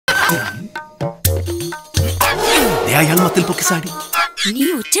അയാൾ മത്തിൽ പൊക്കി സാടി. നീ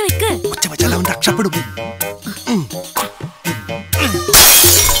ഒച്ച വെക്ക്. ഒച്ച വെച്ചാൽ അവൻ രക്ഷപ്പെടും.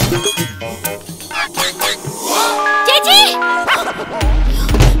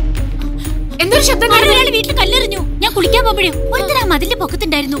 എന്തൊരു ശബ്ദം? വീട്ടിൽ കല്ലെറിഞ്ഞു. ഞാൻ കുളിക്കാൻ പോകുമ്പോഴും ഒരുത്തരാ മതിലിന്റെ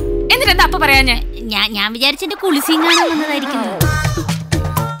പൊക്കത്തുണ്ടായിരുന്നു. എന്നിട്ടെന്താ അപ്പൊ പറയാ? ഞാൻ വിചാരിച്ചെന്റെ കുളിസിയും കാണാൻ വന്നതായിരിക്കും.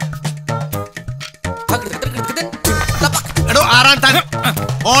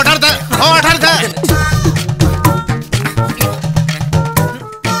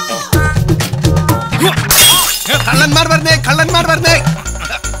 കള്ളന്മാർ വരുന്നേ, കള്ളന്മാർ വരുന്നേ.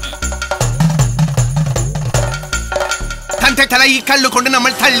 തന്റെ തല ഈ കല്ല് കൊണ്ട്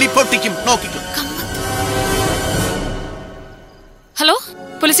നമ്മൾ തള്ളി പൊട്ടിക്കും. നോക്കിക്കും. Hello,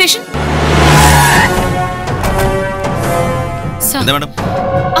 police station.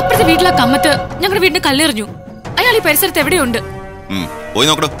 അപ്പുറത്തെ വീട്ടിലെ കമ്മത്ത് ഞങ്ങളുടെ വീടിന്റെ കല്ലെറിഞ്ഞു. അയാൾ ഈ പരിസരത്ത് എവിടെയുണ്ട്? പോയി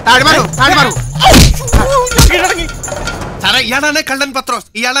നോക്കണോ. ഇയാളാണ് കള്ളൻ പത്രോസ്.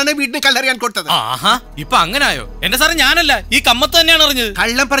 ഇയാളാണ് വീടിന് കല്ലെറിയാൻ കൊടുത്തത്. ഇപ്പൊ അങ്ങനായോ? എന്റെ സാറേ ഞാനല്ല, ഈ കമ്മത്ത് തന്നെയാണ് അറിഞ്ഞത്.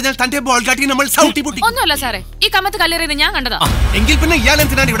 കള്ളം പറഞ്ഞാൽ തന്റെ ബോൾ കാട്ടി നമ്മൾ സൗട്ടി പൊട്ടി. ഒന്നുമല്ല സാറേ, ഈ കമ്മത്ത് കല്ലെറിയുന്നത് ഞാൻ കണ്ടതാ. എങ്കിൽ പിന്നെ ഇയാൾ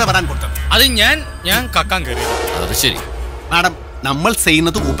എന്തിനാണ് ഇവിടെ വരാൻ കൊടുത്തത്? അത് ഞാൻ കക്കാൻ കയറി. അത് ശരി മാഡം, നമ്മൾ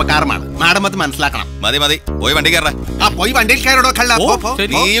ചെയ്യുന്നത് ഉപകാരമാണ്. മാഡം അത് മനസ്സിലാക്കണം. മതി മതി, പോയി വണ്ടി കയറ. പോയി വണ്ടിയിൽ കയറടോ കള്ള.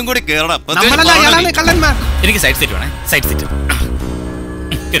 നീയും കൂടി കേറണം. കള്ളന്മാർ. എനിക്ക് സൈഡ് സീറ്റ് വേണേ. Side seat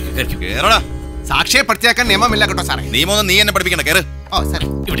കേറടാ. സാക്ഷിയെ പഠിച്ചാക്കാൻ നിയമമില്ല കേട്ടോ സാറേ. നിയമമൊന്നും നീ എന്നെ പഠിപ്പിക്കണ്ട. കേറ്.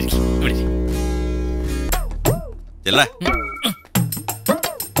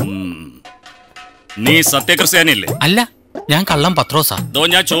 നീ സത്യക്രിസ്ത്യാനിയല്ലേ? അല്ല, ഞാൻ കള്ളം പത്രോസാ.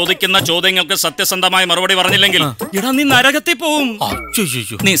 ഞാൻ ചോദിക്കുന്ന ചോദ്യങ്ങൾക്ക് സത്യസന്ധമായ മറുപടി പറഞ്ഞില്ലെങ്കിൽ നീ നരകത്തിൽ പോവും.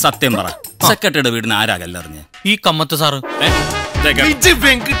 നീ സത്യം പറ, സെക്രട്ടറിയുടെ വീടിന് ആരാ കല്ലെറിഞ്ഞ്? ഈ കമ്മത്ത് സാറ്.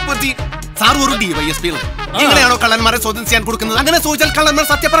 സാർ ഒരു ഡിവൈഎസ്പി ആണ്. ഇങ്ങനെയാണോ കള്ളന്മാരെ ചോദ്യം ചെയ്യാൻ കൊടുക്കുന്നത്? അങ്ങനെ ചോദിച്ചാൽ കള്ളന്മാർ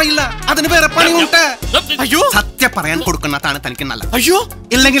സത്യം പറയില്ല. അതിന് വേറെ പണിയുണ്ട്. അയ്യോ, സത്യം പറയാൻ കൊടുക്കുന്നതാണ് തനിക്ക് നല്ലത്. അയ്യോ,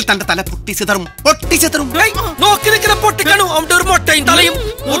 ഇല്ലെങ്കിൽ തന്റെ തല പൊട്ടിച്ചിതറും. പൊട്ടിച്ചാൽ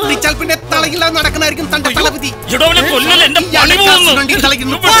പിന്നെ തലയില്ലാതെ നടക്കുന്നതായിരിക്കും തന്റെ തലവിധി.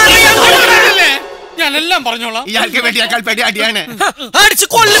 ഞാനെല്ലാം പറഞ്ഞോളാം. ഇയാൾക്ക് വേണ്ടിയാൽ പേടി അടിയാണ്.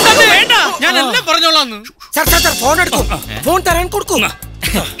 ഞാനെല്ലാം പറഞ്ഞോളാം. ഫോൺ എടുക്കും. ഫോൺ തരാൻ കൊടുക്കും.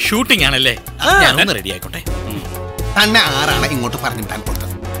 ഷൂട്ടിംഗ് ആണല്ലേ? ഞാനൊന്ന് റെഡി ആയിക്കോട്ടെ. തന്നെ ആരാണ് ഇങ്ങോട്ട് പറഞ്ഞു വിടാൻ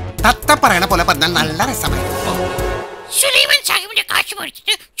കൊടുത്തത്? തത്ത പറയണ പോലെ പറഞ്ഞാൽ നല്ല രസമായി.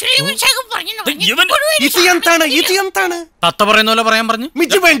 തത്ത പറയുന്ന പോലെ പറയാൻ പറഞ്ഞു.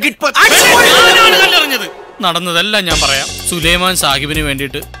 നടന്നതെല്ലാം ഞാൻ പറയാം. സുലൈമാൻ സാഹിബിന്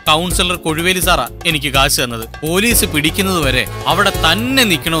വേണ്ടിയിട്ട് കൗൺസിലർ കൊഴുവേലി സാറാ എനിക്ക് കാശ് തന്നത്. പോലീസ് പിടിക്കുന്നത് വരെ അവിടെ തന്നെ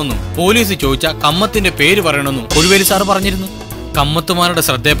നിൽക്കണമെന്നും പോലീസ് ചോദിച്ചാൽ കമ്മത്തിന്റെ പേര് പറയണമെന്നും കൊഴുവേലി സാറ് പറഞ്ഞിരുന്നു. കമ്മത്തുമാരുടെ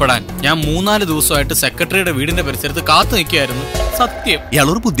ശ്രദ്ധയപ്പെടാൻ ഞാൻ 3-4 ദിവസമായിട്ട് സെക്രട്ടറിയുടെ വീടിന്റെ പരിസരത്ത് കാത്തു നിൽക്കുകയായിരുന്നു. സത്യം,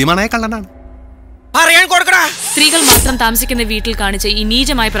 ഇയാളൊരു ബുദ്ധിമാനായ കള്ളനാണ്. സ്ത്രീകൾ മാത്രം താമസിക്കുന്ന വീട്ടിൽ കാണിച്ച ഈ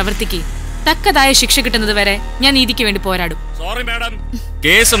നീചമായ പ്രവൃത്തിക്ക് തക്കതായ ശിക്ഷ കിട്ടുന്നത് വരെ ഞാൻ നീതിക്ക് വേണ്ടി പോരാടും. സോറി മാഡം,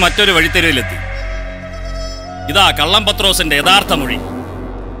 കേസ് മറ്റൊരു വഴിത്തിരിവിലെത്തി. ഇതാ കള്ളം പത്രോസിന്റെ യഥാർത്ഥ മൊഴി.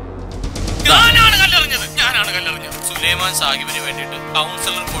 ഞാനാണ് കല്ലെറിഞ്ഞത്. സുലൈമാൻ സാഹിബിന് വേണ്ടിയിട്ട്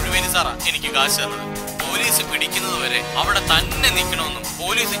കൗൺസിലർ കൊഴുവേലി സാറാ എനിക്ക് കാശ് തന്നത്. പോലീസ് പിടിക്കുന്നത് വരെ അവിടെ തന്നെ നിൽക്കണമെന്നും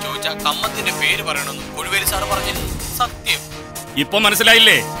പോലീസ് ചോദിച്ചാൽ കമ്മത്തിന്റെ പേര് പറയണമെന്നും കൊഴുവേലി സാറ് പറഞ്ഞിരുന്നു. സത്യം. ഇപ്പൊ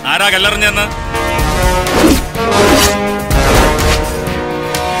മനസ്സിലായില്ലേ ആരാ കല്ലെറിഞ്ഞെന്ന്?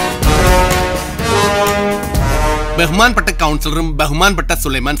 ബഹുമാൻപ്പെട്ട കൗൺസിലറും ബഹുമാൻപ്പെട്ട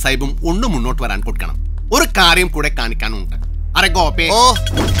സുലൈമാൻ സാഹിബും ഒന്ന് മുന്നോട്ട് വരാൻ കൊടുക്കണം. ഒരു കാര്യം കൂടെ കാണിക്കാനുണ്ട്.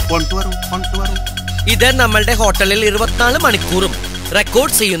 ഇത് നമ്മളുടെ ഹോട്ടലിൽ 24 മണിക്കൂറും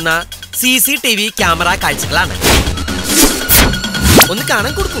റെക്കോർഡ് ചെയ്യുന്ന CCTV ക്യാമറ കാഴ്ചകളാണ്. ഒന്ന്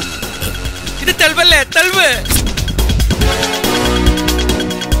കാണാൻ കൊടുക്കൂ. ഇത് തെളിവല്ലേ? തെളിവ്.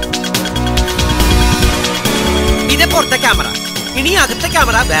 ഇത് പുറത്തെ ക്യാമറ. ഇനി അകത്തെ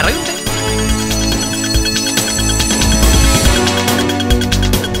ക്യാമറ വേറെ ഉണ്ട്.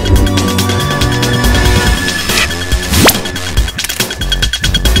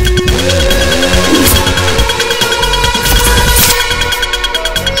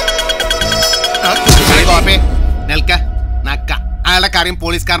 അയാളുടെ കാര്യം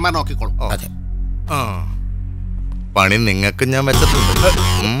പോലീസുകാരന്മാർ നോക്കിക്കോളും. പണി നിങ്ങൾക്ക് ഞാൻ വെച്ചിട്ടുണ്ട്.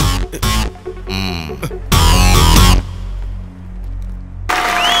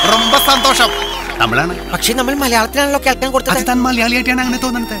 ரொம்ப സന്തോഷം. തമിഴാണ്, പക്ഷെ നമ്മൾ മലയാളത്തിലാണല്ലോ കേൾക്കാൻ കൊടുത്തത്. താൻ മലയാളിയായിട്ടാണ് അങ്ങനെ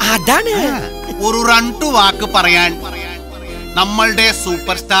തോന്നുന്നത്. അതാണ്. ഒരു 2 വാക്ക് പറയാൻ നമ്മളുടെ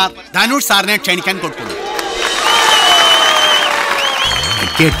സൂപ്പർ സ്റ്റാർ ധനുഷ് സാറിനെ ക്ഷണിക്കാൻ കൊടുക്കുന്നു.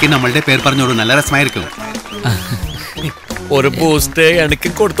 കേട്ട് നമ്മളുടെ പേര് പറഞ്ഞോളൂ, നല്ല രസമായിരിക്കും. ഒരു പോസ്റ്റ് എനിക്ക്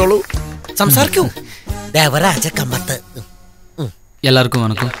കൊടുത്തോളൂ. സംസാരിക്കൂ. ദേവരാജ കമ്മത്ത്. എല്ലാവർക്കും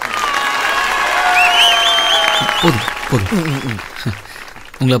വണക്കം. போதும் போதும்.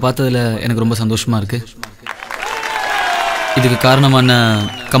 உங்களை பார்த்ததில் எனக்கு ரொம்ப சந்தோஷமா இருக்கு. இதுக்கு காரணமான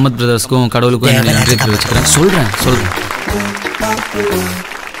கம்மத் பிரதர்ஸ்க்கும் கடவுளுக்கும் நன்றி தெரிவிச்சுக்கிறேன். சொல்கிறேன்.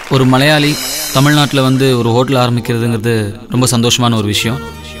 ஒரு மலையாளி தமிழ்நாட்டில் வந்து ஒரு ஹோட்டல் ஆரம்பிக்கிறதுங்கிறது ரொம்ப சந்தோஷமான ஒரு விஷயம்.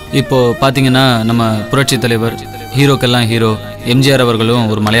 இப்போது பார்த்தீங்கன்னா நம்ம புரட்சி தலைவர், ஹீரோக்கெல்லாம் ஹீரோ எம்ஜிஆர் அவர்களும்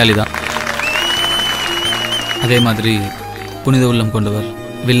ஒரு மலையாளி தான். அதே மாதிரி புனித உள்ளம் கொண்டவர்,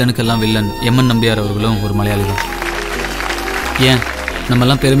 வில்லனுக்கெல்லாம் வில்லன் எம்என் நம்பியார் அவர்களும் ஒரு மலையாளி தான். ஏன்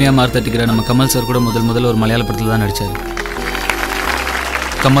நம்மெல்லாம் பெருமையாக மார்த்தட்டிக்கிற நம்ம கமல் சார் கூட முதல்ல ஒரு மலையாள படத்தில் தான் நடித்தார்.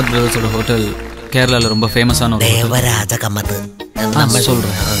 கம்மத் பிரதர்ஸோட ஹோட்டல் கேரளாவில் ரொம்ப ஃபேமஸான ஒரு தேவராஜ கம்மத்.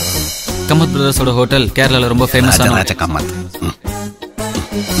 சொல்கிறேன். கம்மத் பிரதர்ஸோட ஹோட்டல் கேரளாவில் ரொம்ப ஃபேமஸான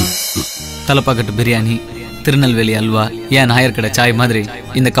தலப்பாக்கட்டு பிரியாணி, திருநெல்வேலி அல்வா, ஏன் நாயர்கடை சாய் மாதிரி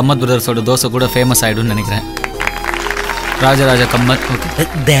இந்த கம்மத் பிரதர்ஸோட தோசை கூட ஃபேமஸ் ஆகிடும்னு நினைக்கிறேன். Rajaraja கம்மத், okay,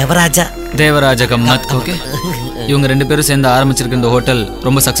 Devaraja கம்மத், okay. இவங்க 2 பேரும் சேர்ந்து ஆரம்பிச்சிருக்க இந்த ஹோட்டல்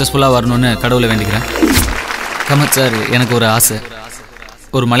ரொம்ப சக்ஸஸ்ஃபுல்லாக வரணும்னு கடவுளை வேண்டிக்கிறேன். கம்மத் சார், எனக்கு ஒரு ஆசை,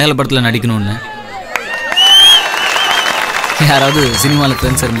 ஒரு மலையாள படத்தில் நடிக்கணும்னு. யாராவது சினிமாவில்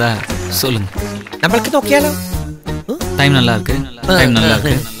ஃப்ரெண்ட்ஸ் இருந்தால் சொல்லுங்கள். நம்மளுக்கு நோக்கியாலும் டைம் நல்லா இருக்கு.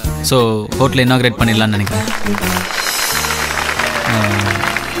 ஸோ ஹோட்டலை இனாகிரேட் பண்ணிடலாம்னு நினைக்கிறேன்.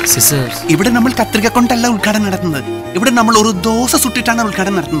 സിസ്റ്റേഴ്സ്, ഇവിടെ നമ്മൾ കത്രിക കൊണ്ടല്ല ഉദ്ഘാടനം നടത്തുന്നത്. ഇവിടെ നമ്മൾ ഒരു ദോശ സുട്ടിട്ടാണ്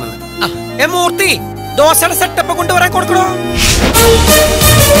ഉദ്ഘാടനം നടത്തുന്നത്. മൂർത്തി, ദോശയുടെ സെറ്റപ്പ് കൊണ്ടുവരാൻ കൊടുക്കണോ?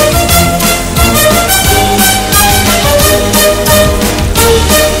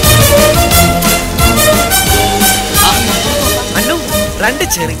 അന്നു 2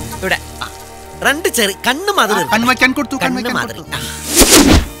 ചെറി ഇവിടെ, 2 ചെറി കണ്ണ് മാതിരി കൺവയ്ക്കാൻ കൊടുത്തു.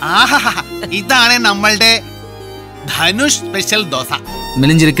 ഇതാണ് നമ്മളുടെ ധനുഷ് സ്പെഷ്യൽ ദോശ.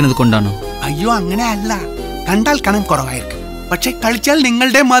 മെലിഞ്ഞിരിക്കുന്നത് കൊണ്ടാണോ? അയ്യോ, അങ്ങനെ അല്ല. കണ്ടാൽ കണം കുറവായിരിക്കും, പക്ഷെ കഴിച്ചാൽ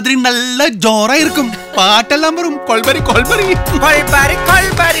നിങ്ങളുടെ മാതിരി നല്ല ജോറായിരിക്കും. പാട്ടെല്ലാം വരും. കൊൾബരി കൊൾബരി കൊൾബരി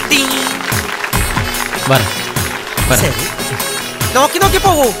കൊൾബരി ടീ. നോക്കി നോക്കി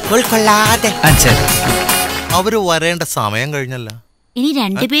പോകൂ, കൊള്ളാതെ. അവര് വരേണ്ട സമയം കഴിഞ്ഞല്ലോ. ഇനി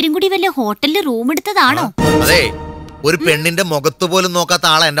 2 പേരും കൂടി വല്ല ഹോട്ടലിൽ റൂം എടുത്തതാണോ? അതെ, ഒരു പെണ്ണിന്റെ മുഖത്ത് പോലും നോക്കാത്ത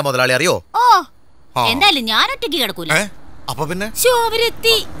ആളാ എന്റെ മുതലാളി, അറിയോ? ഓ, എന്തായാലും ഞാൻ ഒറ്റയ്ക്ക് കിടക്കൂല. അപ്പൊ പിന്നെ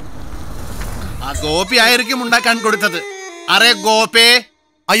ശോഭരെത്തി. ആ ഗോപി ആയിരിക്കും ഉണ്ടാക്കാൻ കൊടുത്തത്. അറേ ഗോപേ.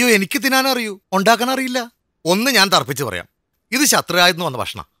 അയ്യോ, എനിക്ക് തിന്നാൻ അറിയൂ, ഉണ്ടാക്കാൻ അറിയില്ല. ഒന്ന് ഞാൻ തർപ്പിച്ച് പറയാം, ഇത് ശത്രുരാജ്യത്ത് വന്ന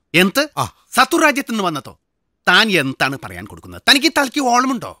ഭക്ഷണം. എന്ത്? ശത്രുരാജ്യത്ത് നിന്ന് വന്നതോ? താൻ എന്താണ് പറയാൻ കൊടുക്കുന്നത്? തനിക്ക് തലയ്ക്ക്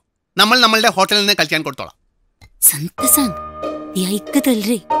ഓളമുണ്ടോ? നമ്മൾ നമ്മളുടെ ഹോട്ടലിൽ നിന്ന് കഴിക്കാൻ കൊടുത്തോളാം.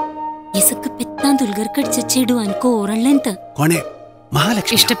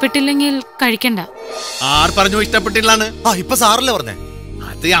 ഇഷ്ടപ്പെട്ടില്ലെങ്കിൽ കഴിക്കണ്ട. ആർ പറഞ്ഞു ഇഷ്ടപ്പെട്ടില്ലാന്ന്? ഇപ്പൊ സാറല്ലേ പറഞ്ഞേ?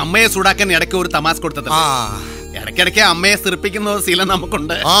 അത് അമ്മയെ ചൂടാക്കാൻ ഇടയ്ക്ക് ഒരു തമാശ കൊടുത്തത്. ഇടയ്ക്കിടയ്ക്ക് അമ്മയെ സിറിപ്പിക്കുന്ന ഒരു ശീലം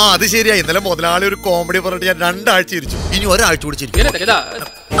നമുക്കുണ്ട്. അത് ശരിയാ. ഇന്നലെ മുതലാളി ഒരു കോമഡി പറഞ്ഞിട്ട് ഞാൻ 2 ആഴ്ച ഇരിച്ചു. ഇനി ഒരാഴ്ച കൂടി ചിരിക്കും.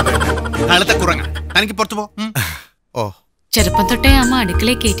 കാലത്തെ കുറങ്ങ, തനിക്ക് പുറത്തു പോ. ചെറുപ്പം തൊട്ടേ അമ്മ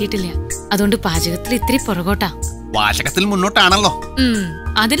അടുക്കളയെ കേട്ടിട്ടില്ല, അതുകൊണ്ട് പാചകത്തിൽ ഇത്തിരി പുറകോട്ടാ. വാചകത്തിൽ മുന്നോട്ടാണല്ലോ.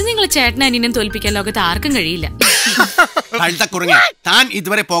 അതിന് നിങ്ങൾ ചേട്ടൻ അനിയനും തോൽപ്പിക്കാൻ ലോകത്ത് ആർക്കും കഴിയില്ല. കഴുത്ത കുറങ്ങ, താൻ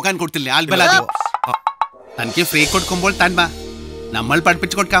ഇതുവരെ പോകാൻ കൊടുത്തില്ല. ആൽബലാദി, തനിക്ക് ഫ്രീ കൊടുക്കുമ്പോൾ താൻ വാ, നമ്മൾ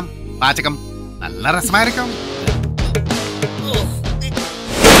പഠിപ്പിച്ചു കൊടുക്കാം. പാചകം നല്ല രസമായിരിക്കും.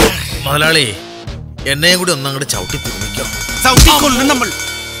 മുതലാളി, എന്നെയും കൂടി ഒന്നങ്ങോട്ട് ചവിട്ടി ചവിട്ടിക്കൊള്ളു നമ്മൾ.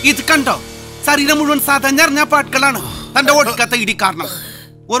 ഇത് കണ്ടോ? ശരീരം മുഴുവൻ സതഞ്ഞറിഞ്ഞ പാട്ടുകളാണ് തന്റെ ഒടുക്കത്തെ ഇടി കാരണം.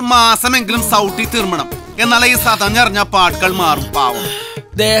 ഒരു മാസമെങ്കിലും സൗട്ടി തീർമണം, എന്നാലേ ഈ സതഞ്ഞറിഞ്ഞ പാട്ടുകൾ മാറും. പാവം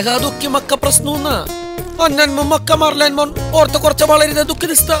ദേഹാദുഃഖ്യമൊക്കെ പ്രശ്നമെന്ന് മക്ക മറലാൻ മോൻ ഓർത്ത് കുറച്ച് വളരെ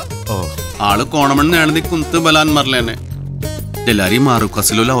ദുഃഖിത. ആള് കോണമെന്ന് എഴുതി കുന്ത് ബലാൻ മറലേനെ എല്ലാരി മാറു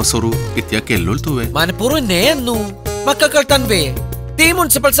കസിലുള്ള അവസറു ഇത്യ කෙල්ලොල් තුවේ മനപൂർവ്വം നേന്നു മക്കൾ തൻവേ തീ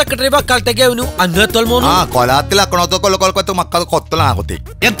മുനിസിപ്പൽ സെക്രട്ടറി വക്കാലത്തേക്ക് അവനു അങ്ങത്തോൾ മോനു കൊലാത്തിലാക്കണോത്തോ കൊല്ലക്കൊല്ലക്കൊത്ത് മക്കൾ കൊത്തലാകുത്തി.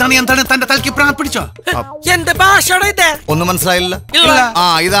 എന്താണ് എന്താണ് തന്റെ തലയ്ക്ക് പ്രാന്ത് പിടിച്ചോ? എന്റെ ഭാഷയുടെ ഇത് ഒന്നും മനസ്സിലായില്ല.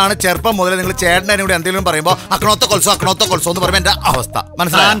 ഇതാണ് ചെറുപ്പം മുതലേ നിങ്ങൾ ചേട്ടനെ കൂടെ എന്തെങ്കിലും പറയുമ്പോ അക്കണോത്തോ കൊൽസോ എന്ന് പറയുമ്പോ എന്റെ അവസ്ഥ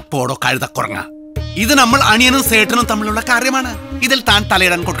മനസ്സിലാൻ പോടോ കഴുത കുറങ്ങ. ഇത് നമ്മൾ അണിയനും സേട്ടനും തമ്മിലുള്ള കാര്യമാണ്. ഇതിൽ താൻ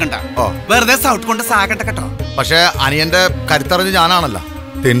തലയിടാൻ കൊടുക്കണ്ട. വെറുതെ സൗട്ട് കൊണ്ട് സാകട്ടെ കേട്ടോ. പക്ഷെ അനിയന്റെ കരുത്തറിഞ്ഞ് ഞാനാണല്ലോ.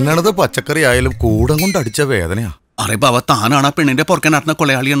 തിന്നണത് പച്ചക്കറി ആയാലും കൂടം കൊണ്ട് അടിച്ച വേദനയാ. അറേ ബാബ, താനാണ് ആ പെണ്ണിന്റെ പുറകെ നടന്ന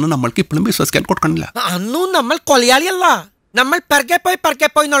കൊലയാളിയെന്ന് നമ്മൾക്ക് ഇപ്പോഴും വിശ്വസിക്കാൻ കൊടുക്കണില്ല. അന്നും നമ്മൾ കൊലയാളിയല്ല, നമ്മൾ പെർക്കെ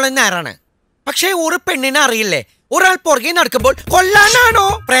പോയി എന്നുള്ള നേരാണ്. പക്ഷേ ഒരു പെണ്ണിനെ അറിയില്ലേ ഒരാൾ പുറകെ നടക്കുമ്പോൾ കൊല്ലാനാണോ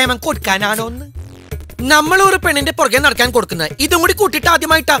പ്രേമം കൊടുക്കാനാണോ എന്ന്. നമ്മൾ ഒരു പെണ്ണിന്റെ പുറകെ നടക്കാൻ കൊടുക്കുന്നത് ഇതും കൂടി കൂട്ടിട്ട്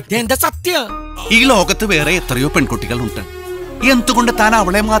ആദ്യമായിട്ടാ. എന്താ സത്യ? ഈ ലോകത്ത് വേറെ എത്രയോ പെൺകുട്ടികൾ ഉണ്ട്. എന്തുകൊണ്ട് താൻ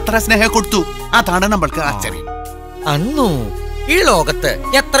അവളെ മാത്രം സ്നേഹം കൊടുത്തു? അതാണ് നമ്മൾക്ക് ആശ്ചര്യം. അന്നു ഈ ലോകത്ത്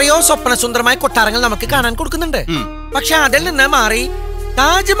എത്രയോ സ്വപ്നസുന്ദരമായ കൊട്ടാരങ്ങൾ നമുക്ക് കാണാൻ കൊടുക്കുന്നുണ്ട്. പക്ഷെ അതിൽ നിന്ന് മാറി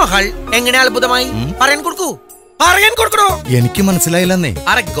താജ്മഹൽ എങ്ങനെ അത്ഭുതമായി പറയാൻ കൊടുക്കൂ. പറയാൻ കൊടുക്കണോ? എനിക്ക് മനസ്സിലായില്ലെന്നേ.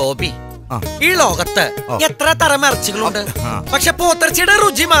 അരെ ഗോപി, ഈ ലോകത്ത് എത്ര തരം ഇറച്ചികളുണ്ട്, പക്ഷെ പോത്തിറച്ചിയുടെ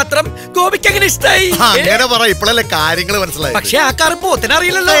രുചി മാത്രം ഗോപിക്ക് അങ്ങനെ ഇഷ്ടായി. അങ്ങനെ പറ, ഇപ്പോഴല്ലേ കാര്യങ്ങൾ മനസ്സിലായി. പക്ഷെ ആ കാറ് പോത്തിന്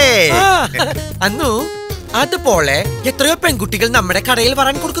അറിയില്ലല്ലോ. അന്നു അതുപോലെ എത്രയോ പെൺകുട്ടികൾ നമ്മുടെ കടയിൽ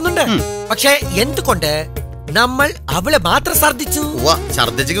വരാൻ കൊടുക്കുന്നുണ്ട്. പക്ഷെ എന്തുകൊണ്ട് നമ്മൾ അവളെ മാത്രം ഛർദിച്ചു?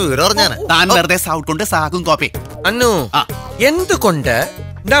 ഛർദിച്ചു വിവരം പറഞ്ഞാണ്. താൻ വെറുതെ സൗണ്ട് കൊണ്ട് സാകും കോപ്പി. അന്നു എന്തുകൊണ്ട്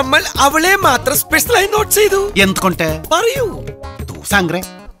നമ്മൾ അവളെ മാത്രം സ്പെഷ്യലായി നോട്ട് ചെയ്തു? എന്തുകൊണ്ട് പറയൂ. സംഗ്രേ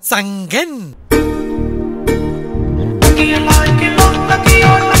സംഗൻ.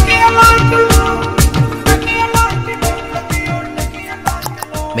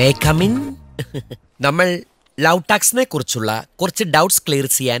 നമ്മൾ ലവ് ടാക്സിനെ കുറിച്ചുള്ള കുറച്ച് ഡൗട്ട്സ് ക്ലിയർ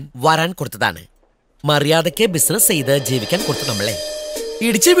ചെയ്യാൻ വരാൻ കൊടുത്തതാണ്. മര്യാദയ്ക്ക് ബിസിനസ് ചെയ്ത് ജീവിക്കാൻ കൊടുത്തു നമ്മളെ.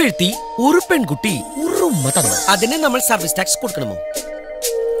 ഇടിച്ചു വീഴ്ത്തി ഒരു പെൺകുട്ടി ഒരു ഉമ്മ തന്നു. അതിന് നമ്മൾ സർവീസ് ടാക്സ് കൊടുക്കണമോ?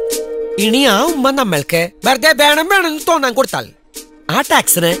 ഇനി ആ ഉമ്മ നമ്മൾക്ക് വെറുതെ വേണം വേണമെന്ന് തോന്നാൻ കൊടുത്താൽ ആ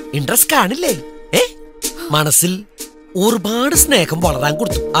ടാക്സിന് ഇൻട്രസ്റ്റ് കാണില്ലേ? മനസ്സിൽ ഒരുപാട് സ്നേഹം വളരാൻ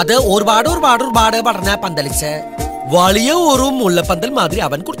കൊടുത്തു. അത് ഒരുപാട് ഒരുപാട് ഒരുപാട് പഠന പന്തലിച്ച് വലിയ ഒരു മുല്ലപ്പന്തൽ മാതിരി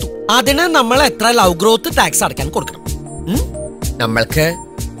അവൻ കൊടുത്തു. അതിന് നമ്മൾ എത്ര ലവ് ഗ്രോത്ത് ടാക്സ് അടയ്ക്കാൻ കൊടുക്കണം? നമ്മൾക്ക്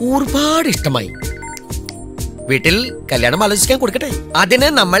ഒരുപാട് ഇഷ്ടമായി. വീട്ടിൽ കല്യാണം ആലോചിക്കാൻ കൊടുക്കട്ടെ. അതിന്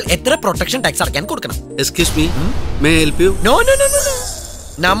നമ്മൾ എത്ര പ്രൊട്ടക്ഷൻ ടാക്സ് അടയ്ക്കാൻ കൊടുക്കണം? Excuse me, may help you? No no no no.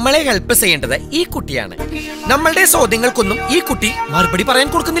 നമ്മളെ ഹെൽപ്പ് ചെയ്യേണ്ടത് ഈ കുട്ടിയാണ്. നമ്മളുടെ ചോദ്യങ്ങൾക്കൊന്നും ഈ കുട്ടി മറുപടി പറയാൻ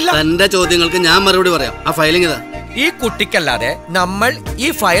കൊടുക്കുന്നില്ല. എന്റെ ചോദ്യങ്ങൾക്ക് ഞാൻ മറുപടി പറയാം. ആ ഫയലിംഗ് ഇതാ. ഈ കുട്ടിക്കല്ലാതെ നമ്മൾ ഈ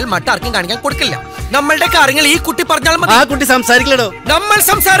ഫയൽ മറ്റാർക്കും കാണിക്കാൻ കൊടുക്കില്ല. നമ്മളുടെ കാര്യങ്ങൾ ഈ കുട്ടി പറഞ്ഞാൽ മതി. ആ കുട്ടി സംസാരിക്കലോ? നമ്മൾ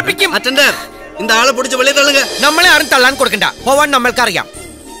സംസാരിപ്പിക്കും. അറ്റൻഡർ, இந்த ആളെ പിടിച്ച് വെളിയിൽ തള്ളുക. നമ്മളെ ആരും തള്ളാൻ കൊടുക്കണ്ട. പോവാൻ നമ്മൾക്കറിയാം.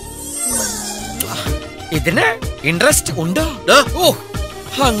 ഇതിന് ഇൻട്രസ്റ്റ് ഉണ്ടോ? ഓ,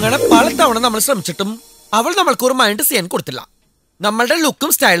 അങ്ങനെ പലതവണ നമ്മൾ ശ്രമിച്ചിട്ടും അവൾ നമ്മൾക്ക് ഒരു മൈൻഡ് ചെയ്യാൻ കൊടുത്തില്ല. നമ്മളുടെ ലുക്കും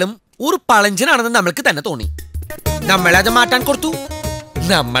സ്റ്റൈലും ഒരു പളഞ്ചനാണെന്ന് നമ്മൾക്ക് തന്നെ തോന്നി. നമ്മളെ അത് മാറ്റാൻ കൊടുത്തു.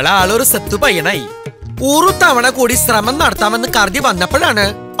 നമ്മളെ ആളൊരു സത്തു പയ്യനായി. ഒരു തവണ കൂടി ശ്രമം നടത്താമെന്ന് കരുതി വന്നപ്പോഴാണ്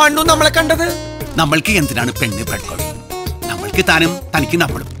അണ്ണു നമ്മളെ കണ്ടത്. നമ്മൾക്ക് എന്തിനാണ് പെണ്ണ് പെൺകൊടി? നമ്മൾക്ക് താനും തനിക്ക്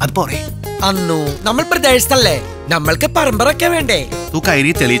നമ്മളും അത് പോരെ. അന്നു നമ്മൾ പ്രദേശത്തല്ലേ, നമ്മൾക്ക് പരമ്പരയൊക്കെ വേണ്ടേ? തൂ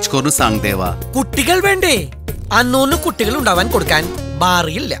കൈരി തെളിയിച്ചോർന്ന് സാങ്ദേവ. കുട്ടികൾ വേണ്ടേ? അന്നൂന്ന് കുട്ടികൾ ഉണ്ടാവാൻ കൊടുക്കാൻ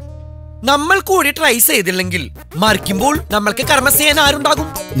ബാറിയില്ല. നമ്മൾ കൂടി ട്രൈ ചെയ്തില്ലെങ്കിൽ മരിക്കുമ്പോൾ നമ്മൾക്ക് കർമ്മ ചെയ്യാൻ ആരുണ്ടാകും?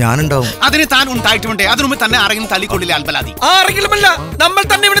 ഞാനുണ്ടാവും. അതിന് താൻ ഉണ്ടായിട്ടുണ്ടേ. അതിനുമ്പ് തന്നെ ആരെങ്കിലും തള്ളിക്കൊള്ളില്ല. അൽബലാതി ആരെങ്കിലുമല്ല, നമ്മൾ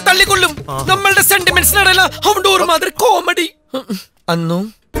തന്നെ ഇവിടെ തള്ളിക്കൊള്ളും. നമ്മളുടെ സെന്റിമെന്റ്സിനടയില അവന്റെ ഒരു മാതിരി കോമഡി. അന്നു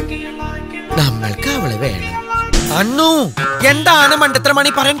നമ്മൾക്ക് അവളെ വേണം. അന്നു എന്താണ് മണ്ടത്തരമാണ്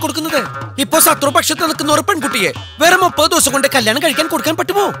ഈ പറയാൻ കൊടുക്കുന്നത്? ഇപ്പൊ ശത്രുപക്ഷത്ത് നിൽക്കുന്ന ഒരു പെൺകുട്ടിയെ വെറും 30 ദിവസം കൊണ്ട് കല്യാണം കഴിക്കാൻ കൊടുക്കാൻ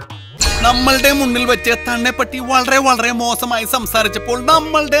പറ്റുമോ? നമ്മളുടെ മുന്നിൽ വെച്ച് തന്നെ പറ്റി വളരെ വളരെ മോശമായി സംസാരിച്ചപ്പോൾ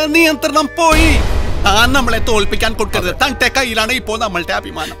നമ്മളുടെ നിയന്ത്രണം പോയി. താൻ നമ്മളെ തോൽപ്പിക്കാൻ കൊടുക്കരുത്. തന്റെ കയ്യിലാണ് ഇപ്പോൾ നമ്മളുടെ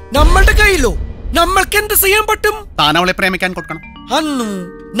അഭിമാനം. നമ്മളുടെ കയ്യിലോ? നമ്മൾക്ക് എന്ത് ചെയ്യാൻ പറ്റും? താൻ അവളെ പ്രേമിക്കാൻ കൊടുക്കണം. അന്നു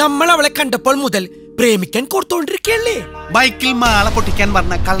നമ്മൾ അവളെ കണ്ടപ്പോൾ മുതൽ പ്രേമിക്കാൻ കൊടുത്തോണ്ടിരിക്കല്ലേ? ബൈക്കിൽ മാള പൊട്ടിക്കാൻ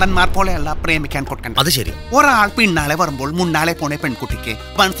പറഞ്ഞ കള്ളന്മാർ പോലെയല്ല പ്രേമിക്കാൻ കൊടുക്കണം. അത് ശരി. ഒരാൾ പിന്നാലെ വരുമ്പോൾ മുന്നാലെ പോണ പെൺകുട്ടിക്ക്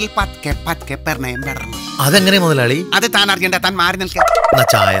മനസ്സിൽ പതുക്കെ പതുക്കെ പ്രണയം പെടണം. അതെങ്ങനെ മുതലാളി? അത് താൻ അറിയണ്ട. താൻ മാറി നിൽക്കുക.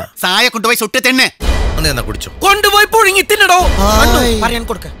 ചായ ചായ കൊണ്ടുപോയി സുട്ടി തന്നെ കുടിച്ചു. കൊണ്ടുപോയി പുഴുങ്ങി തിന്നടോ. പറയാൻ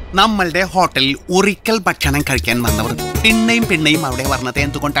കൊടുക്ക. നമ്മളുടെ ഹോട്ടലിൽ ഒരിക്കൽ ഭക്ഷണം കഴിക്കാൻ വന്നവർ പിന്നെയും പിന്നെയും അവിടെ പറഞ്ഞത്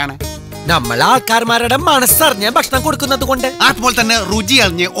എന്തുകൊണ്ടാണ്? നമ്മൾ ആൾക്കാർമാരുടെ മനസ്സറിഞ്ഞ് ഭക്ഷണം കൊടുക്കുന്നത് കൊണ്ട്. അതുപോലെ തന്നെ രുചി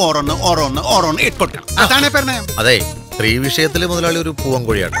അറിഞ്ഞ് ഓരോന്ന് ഓരോന്ന് ഓരോന്ന് ഇട്ടുകൊടുക്കണം. അതാണ് പ്രണയം. അതെ, സ്ത്രീ വിഷയത്തില് മുതലാളി ഒരു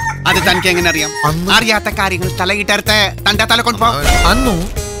പൂവൻകോഴിയാണ്. അത് തനിക്ക് എങ്ങനെ അറിയാം? അറിയാത്ത കാര്യങ്ങൾ തലയിട്ടടുത്ത് തന്റെ തല കൊണ്ടുപോ. അന്നു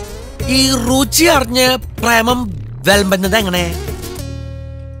ഈ രുചി അറിഞ്ഞ് പ്രേമം വിളമ്പുന്നത് എങ്ങനെ?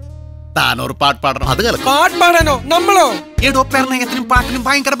 താനൊരു പാട്ട് പാടണം. അത് പാട്ട് പാടാനോ? നമ്മളോ? ഏതോ പ്രണയത്തിനും പാട്ടിനും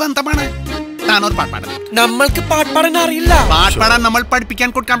ഭയങ്കര ബന്ധമാണ്. താനൊരു പാട്ട് പാടണം. നമ്മൾക്ക് പാട്ട് പാടാൻ അറിയില്ല. പാട്ട് പാടാൻ നമ്മൾ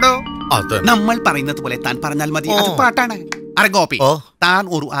പഠിപ്പിക്കാൻ കൊടുക്കാണ്ടോ? നമ്മൾ പറയുന്നത് പോലെ താൻ പറഞ്ഞാൽ മതി. അത് പാട്ടാണ്. അരെ ഗോപി, താൻ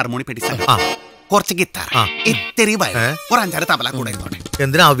ഒരു ഹാർമോണി പിടിച്ച കുറച്ച് ഗിത്താർ, ഇത്തിരി വയൽ, ഒരു 5-6 തബല കൂടെ.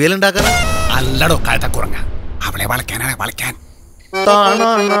 എന്തിനാ അവിയൽ ഉണ്ടാക്കാൻ? അല്ലടോ കഴുത കുറങ്ങ. അവളെ വളയ്ക്കാനാണ് വളയ്ക്കാൻ.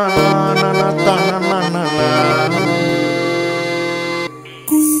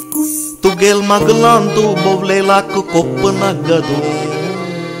 Tugel maglan tu bovlela ku kopna gadu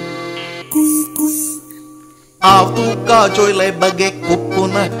Avtu ka joyle bage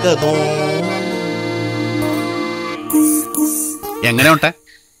kopna gadu എങ്ങനെയുണ്ട്?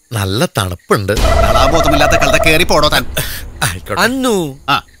 നല്ല തണുപ്പുണ്ട്. ബോധമില്ലാത്ത കഴുത കേറി പോടോ താൻ. അന്നു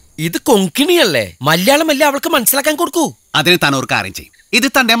ഇത് കൊങ്കിണിയല്ലേ, മലയാളമല്ലേ, അവൾക്ക് മനസ്സിലാക്കാൻ കൊടുക്കൂ. അതിന് താൻ ഒരു കാര്യം ചെയ്യും. ഇത്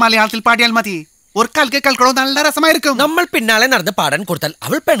തന്റെ മലയാളത്തിൽ പാടിയാൽ മതി. ഒരു കേൾക്കണോ നല്ല രസമായിരിക്കും. നമ്മൾ പിന്നാലെ നടന്ന് പാടാൻ കൊടുത്താൽ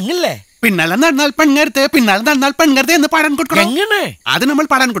അവൾ പെണ്ണില്ലേ? പിന്നാലെ നടന്നാൽ പെണ്ണരുത്, പിന്നാലെ നടന്നാൽ പെണ്ണരുത് എന്ന് പാടാൻ കൊടുക്കണം. എങ്ങനെ? അത് നമ്മൾ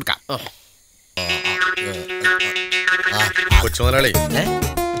പാടാൻ കൊടുക്കാം. കൊച്ചുമുതലാളി,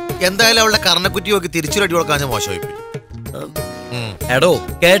 എന്തായാലും അവളുടെ കർണക്കുറ്റി നോക്കി തിരിച്ചൊരടി കൊടുക്കാൻ മോശമായി. എടോ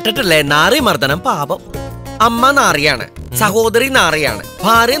കേട്ടിട്ടില്ലേ, നാറി മർദ്ദനം പാപം. അമ്മ നാറിയാണ്, സഹോദരി നാറിയാണ്,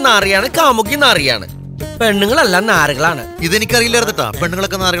 ഭാര്യ നാറിയാണ്, കാമുകി നാറിയാണ്. പെണ്ണുങ്ങളെല്ലാം നാറികളാണ്. ഇതെനിക്കറിയില്ലായിരുന്നിട്ടാ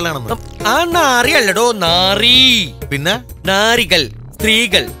പെണ്ണുങ്ങളൊക്കെ നാറികളാണെന്ന്. ആ നാറിയല്ലടോ, നാറി. പിന്നെ നാരികൾ,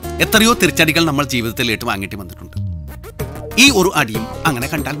 സ്ത്രീകൾ. എത്രയോ തിരിച്ചടികൾ നമ്മൾ ജീവിതത്തിൽ ഏറ്റു വാങ്ങിയിട്ട് വന്നിട്ടുണ്ട്. ഈ ഒരു അടിയും അങ്ങനെ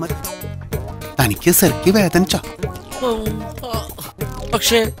കണ്ടാൽ മതി. തനിക്ക് ശരിക്ക് വേദനിച്ച.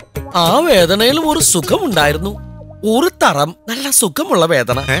 പക്ഷേ ആ വേദനയിലും ഒരു സുഖമുണ്ടായിരുന്നു. ഒരു തരം നല്ല സുഖമുള്ള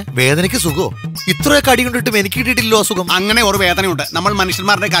വേദന. വേദനയ്ക്ക് സുഖോ? ഇത്രയൊക്കെ അടി കൊണ്ടിട്ടും എനിക്ക് കിട്ടിയിട്ടില്ലോ സുഖം. അങ്ങനെ ഒരു വേദനയുണ്ട്. നമ്മൾ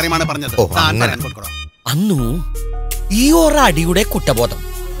മനുഷ്യന്മാരുടെ കാര്യമാണ് പറഞ്ഞത്. അന്നു ഈ ഒരു അടിയുടെ കുറ്റബോധം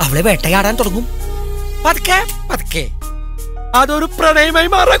അവളെ വേട്ടയാടാൻ തുടങ്ങും. പതുക്കെ പതുക്കെ അതൊരു പ്രണയമായി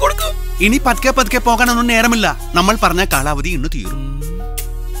മാറാൻ കൊടുക്കും. ഇനി പതുക്കെ പതുക്കെ പോകാനൊന്നും നേരമില്ല. നമ്മൾ പറഞ്ഞ കാലാവധി ഇന്ന് തീരും.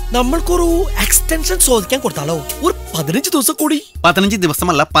 നമ്മൾക്കൊരു എക്സ്റ്റൻഷൻ ചോദിക്കാൻ കൊടുത്താലോ? ഒരു 15 ദിവസം കൂടി. 15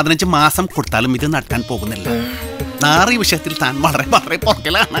 ദിവസമല്ല, 15 മാസം കൊടുത്താലും ഇത് നടക്കാൻ പോകുന്നില്ല. നാറി വിഷയത്തിൽ താൻ വളരെ വളരെ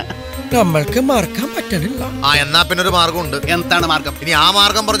പുറകിലാണ്. നമ്മൾക്ക് മറക്കാൻ പറ്റണില്ല. എന്നാ പിന്നെ ഒരു മാർഗമുണ്ട്. എന്താണ് മാർഗം? ഇനി ആ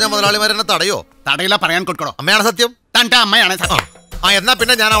മാർഗം പറഞ്ഞ മുതലാളിമാരെന്നെ തടയോ? തടയില്ല, പറയാൻ കൊടുക്കണോ? അമ്മയാണ് സത്യം. തന്റെ അമ്മയാണ് സത്യം. എന്നാ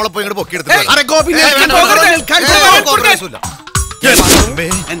പിന്നെ ഞാൻ അവളെ പോയി ഇങ്ങോട്ട് പൊക്കിയെടുത്തു.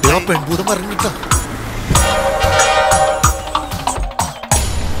 പെൺഭൂതം പറഞ്ഞിട്ടാ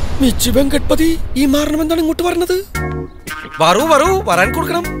മിച്ചു വെങ്കട്പതി ഈ മാരണം എന്താണ് ഇങ്ങോട്ട് പറഞ്ഞത്? വരൂ വരൂ, വരാൻ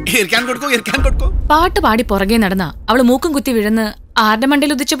കൊടുക്കണം. പാട്ട് പാടി പുറകെ നടന്ന അവള് മൂക്കും കുത്തി വീഴുന്ന ആരുടെ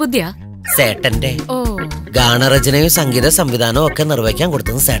മണ്ടയിൽ ഉദിച്ച ബുദ്ധിയാ? സേട്ടന്റെ. ഗാനരചനയും സംഗീത സംവിധാനവും ഒക്കെ നിർവഹിക്കാൻ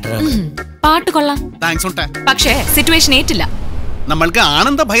കൊടുത്തത് സേട്ടനാണ്. പാട്ട് കൊള്ളാം, പക്ഷേ സിറ്റുവേഷൻ ഏറ്റില്ല. നമ്മൾക്ക്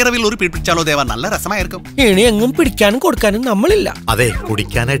ആനന്ദ ഭൈരവിൽ ഒരു പിടിപ്പിച്ചാലോ ദേവ? നല്ല രസമായിരിക്കും. ഇനി എങ്ങും പിടിക്കാനും കൊടുക്കാനും നമ്മളില്ല. അതെ,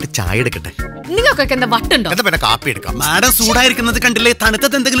 കുടിക്കാനായിട്ട് ചായ എടുക്കട്ടെ. നിങ്ങൾക്കൊക്കെ എന്താ വട്ടുണ്ടോ? എന്നാ പിന്നെ കാപ്പി എടുക്കാം. മാഡം ചൂടായിരിക്കുന്നത് കണ്ടില്ലേ?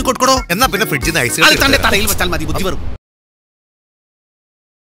 തണുത്തത് എന്തെങ്കിലും കൊടുക്കണോ? എന്നാ പിന്നെ ഫ്രിഡ്ജിൽ ഐസ് തന്റെ തലയിൽ വെച്ചാൽ മതി, ബുദ്ധി വരും.